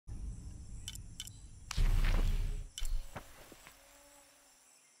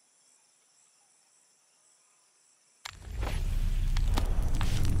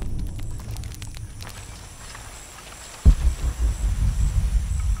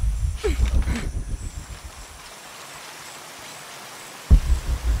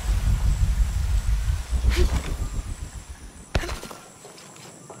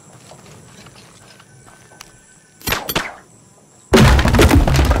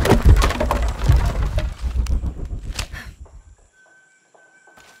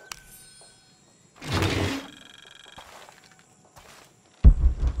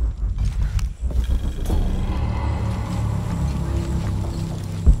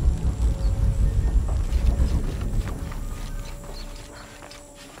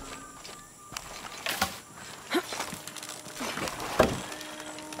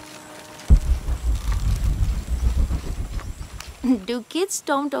Do kids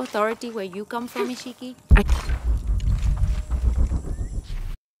taunt authority where you come from, Ishiki?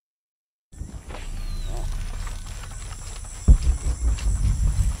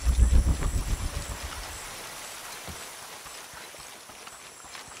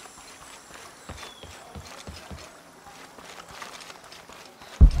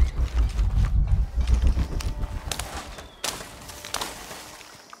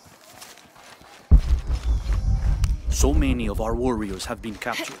 So many of our warriors have been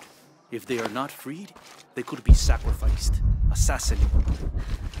captured. If they are not freed, they could be sacrificed, assassinated.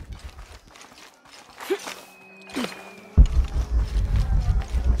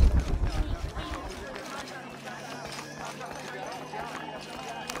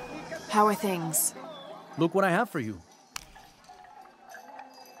 How are things? Look what I have for you.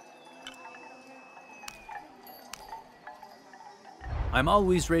 I'm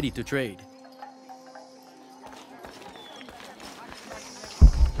always ready to trade.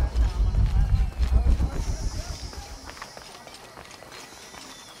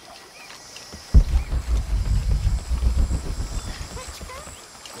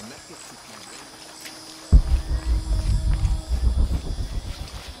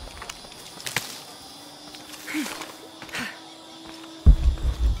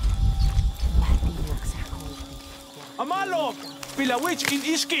 Amalo! Pilawich in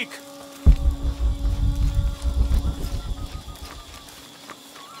Iskik!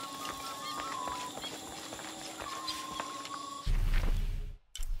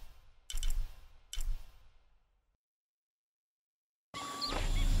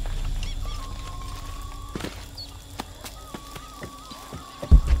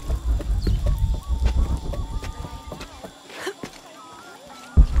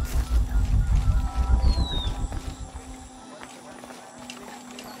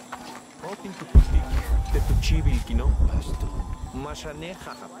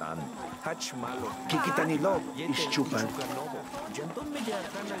 Kikitanilo, ischupal.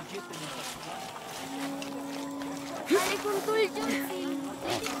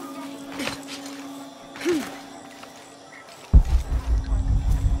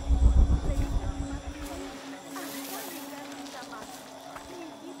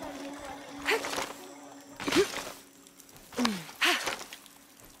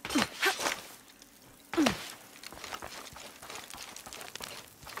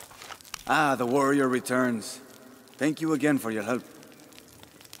 Ah, the warrior returns. Thank you again for your help.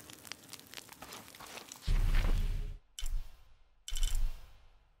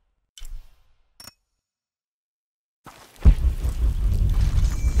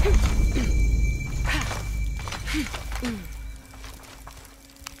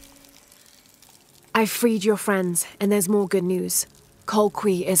 I freed your friends, and there's more good news.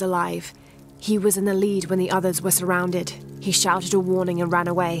 Colqui is alive. He was in the lead when the others were surrounded. He shouted a warning and ran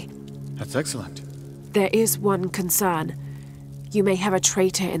away. That's excellent. There is one concern. You may have a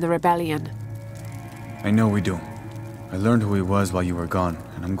traitor in the rebellion. I know we do. I learned who he was while you were gone,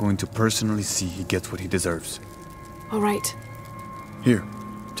 and I'm going to personally see he gets what he deserves. All right. Here,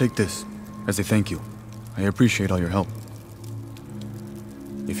 take this, as a thank you. I appreciate all your help.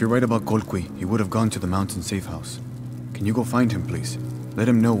 If you're right about Colqui, he would have gone to the mountain safe house. Can you go find him, please? Let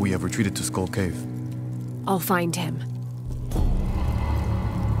him know we have retreated to Skull Cave. I'll find him.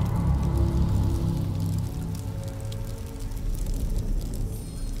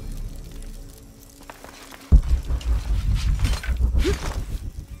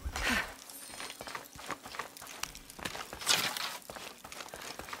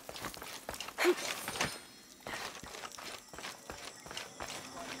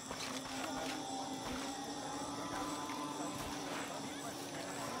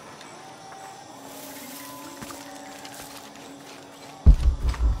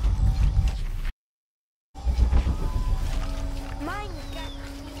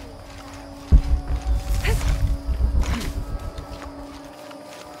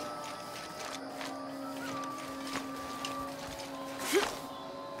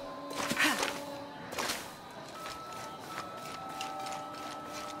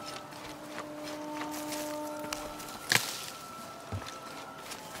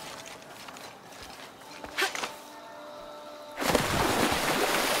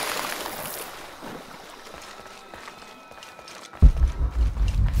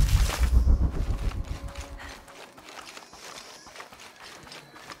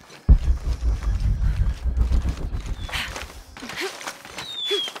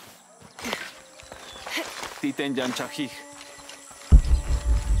 Titenjan Chahij.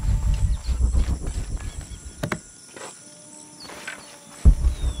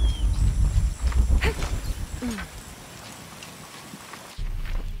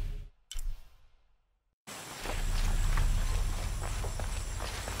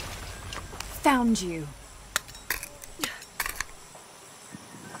 found you.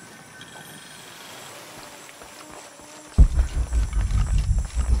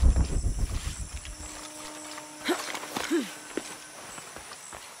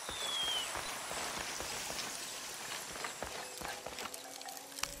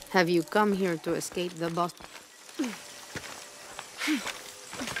 Have you come here to escape the boss?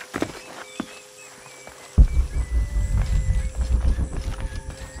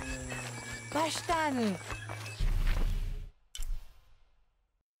 Bashtan!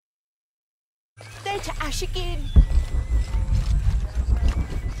 Data Ashikin!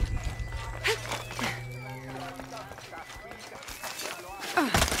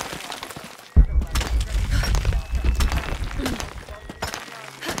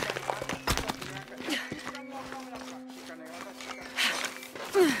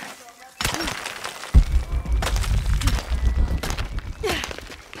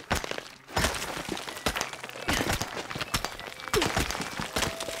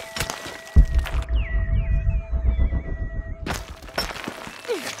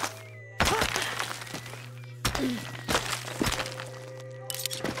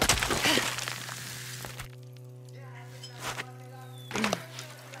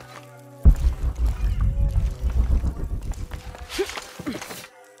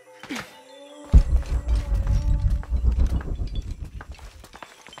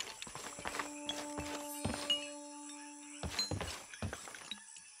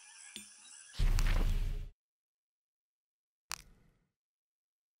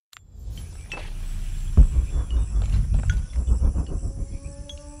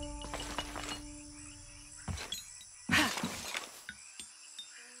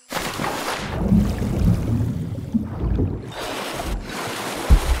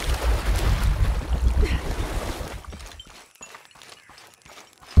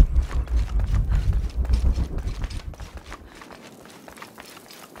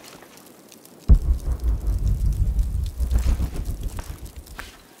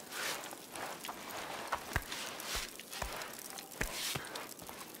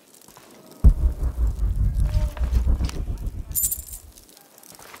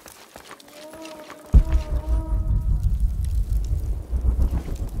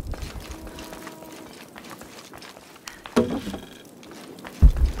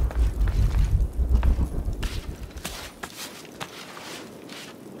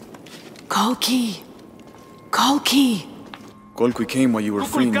 Kolki! Kolki came while you were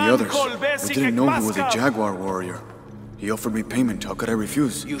freeing the others. We didn't know he was a Jaguar warrior. He offered me payment. How could I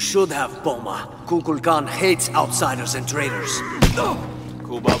refuse? You should have, Boma. Kukulkan hates outsiders and traitors.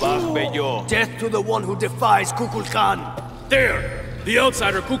 Death to the one who defies Kukulkan! There! The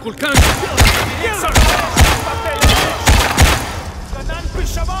outsider Kukulkan!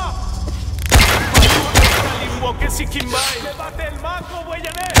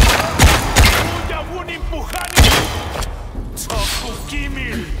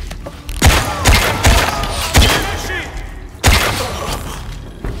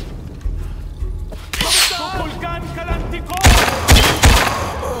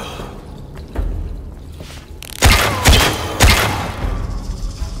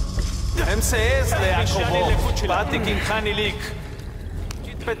 MCS Leakovo, Batikin Hanilik,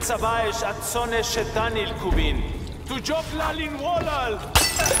 Petsabaesh Atsone Shetanil Kubin, Tujok Lalin Wolal.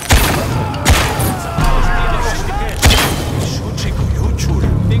 Shuchiko Yuchul,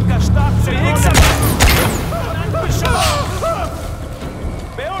 Tinkashtak Felixam.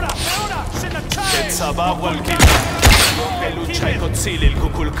 Beora, Senachai. Petsaba Walkin, Peluchai Kotzilil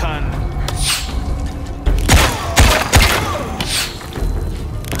Kukulkan.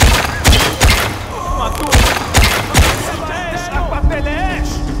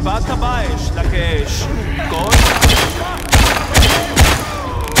 Bata baesh, la kesh. Gol.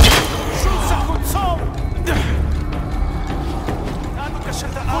 Shulsa kutzom.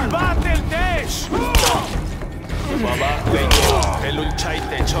 Kulbat el desh. Baba veyo, el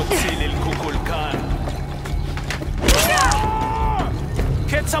ulchaite chotzil el kukulkan.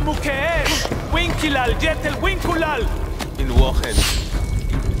 Ketzamukeesh, winkilal, yetel winkulal. In wochel.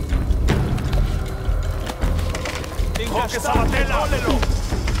 Hoke sabatela, olelo.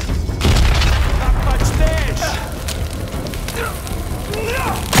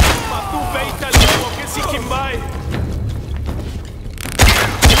 Matu beita luego que si Kimbai.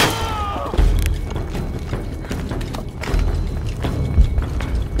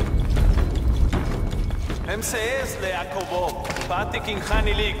 MCS Leakovo, Batikin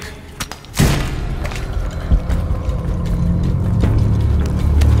Hanilik.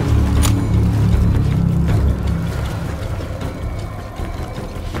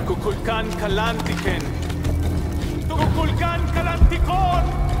 Kukulkan Tukulkan kalantiken. Tukulkan kalantikon.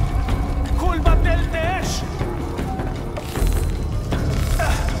 Kulbatel tesh.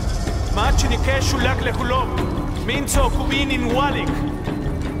 Machinike shulak lekulom. Minzo kubinin walik.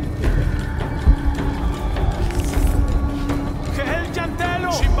 Kehel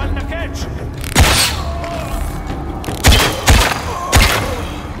jantelo. Shimbal nakech.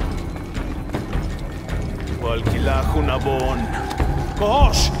 Walkila hunabon.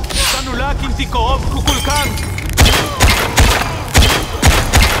 Kohosh. Sanulak intikoob kukulkan.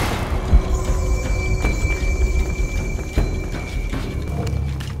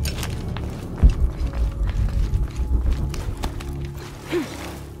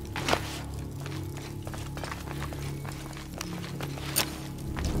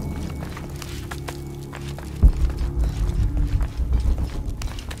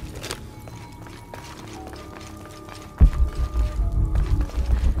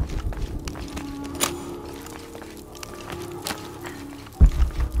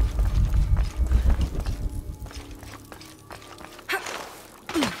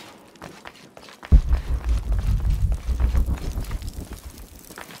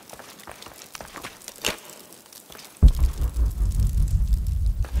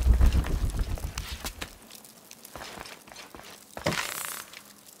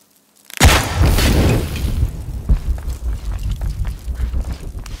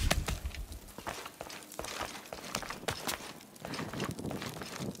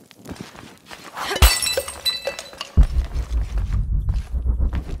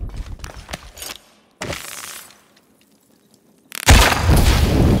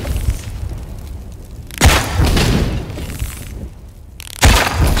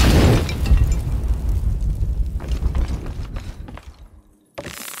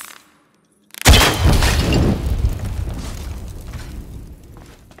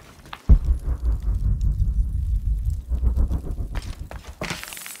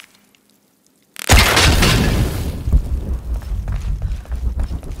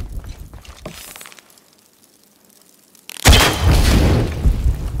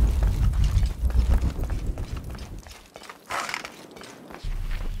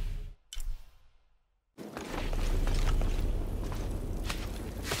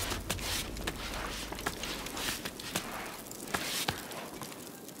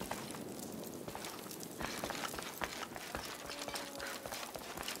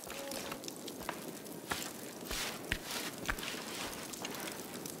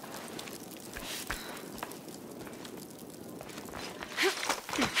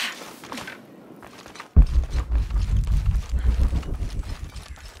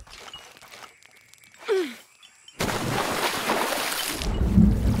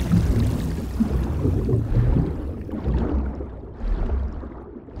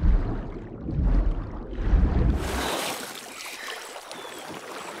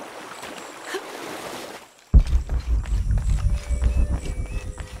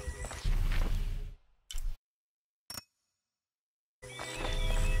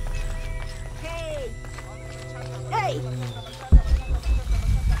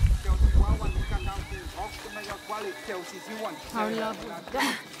 How lovely.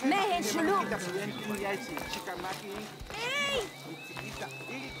 Mehen shuluk. Hey!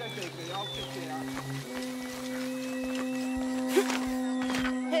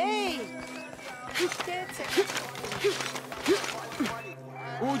 Hey!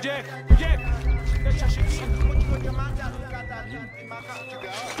 Ujek, ujek.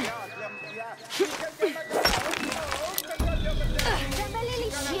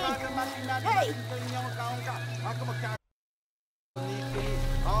 Hey!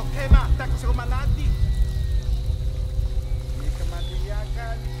 Oke, mak, tak suruh nanti.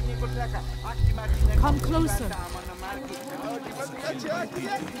 Come closer.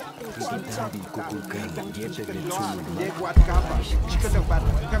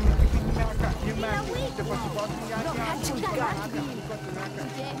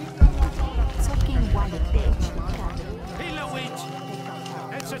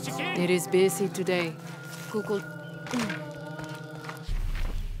 It is busy today. Kukul.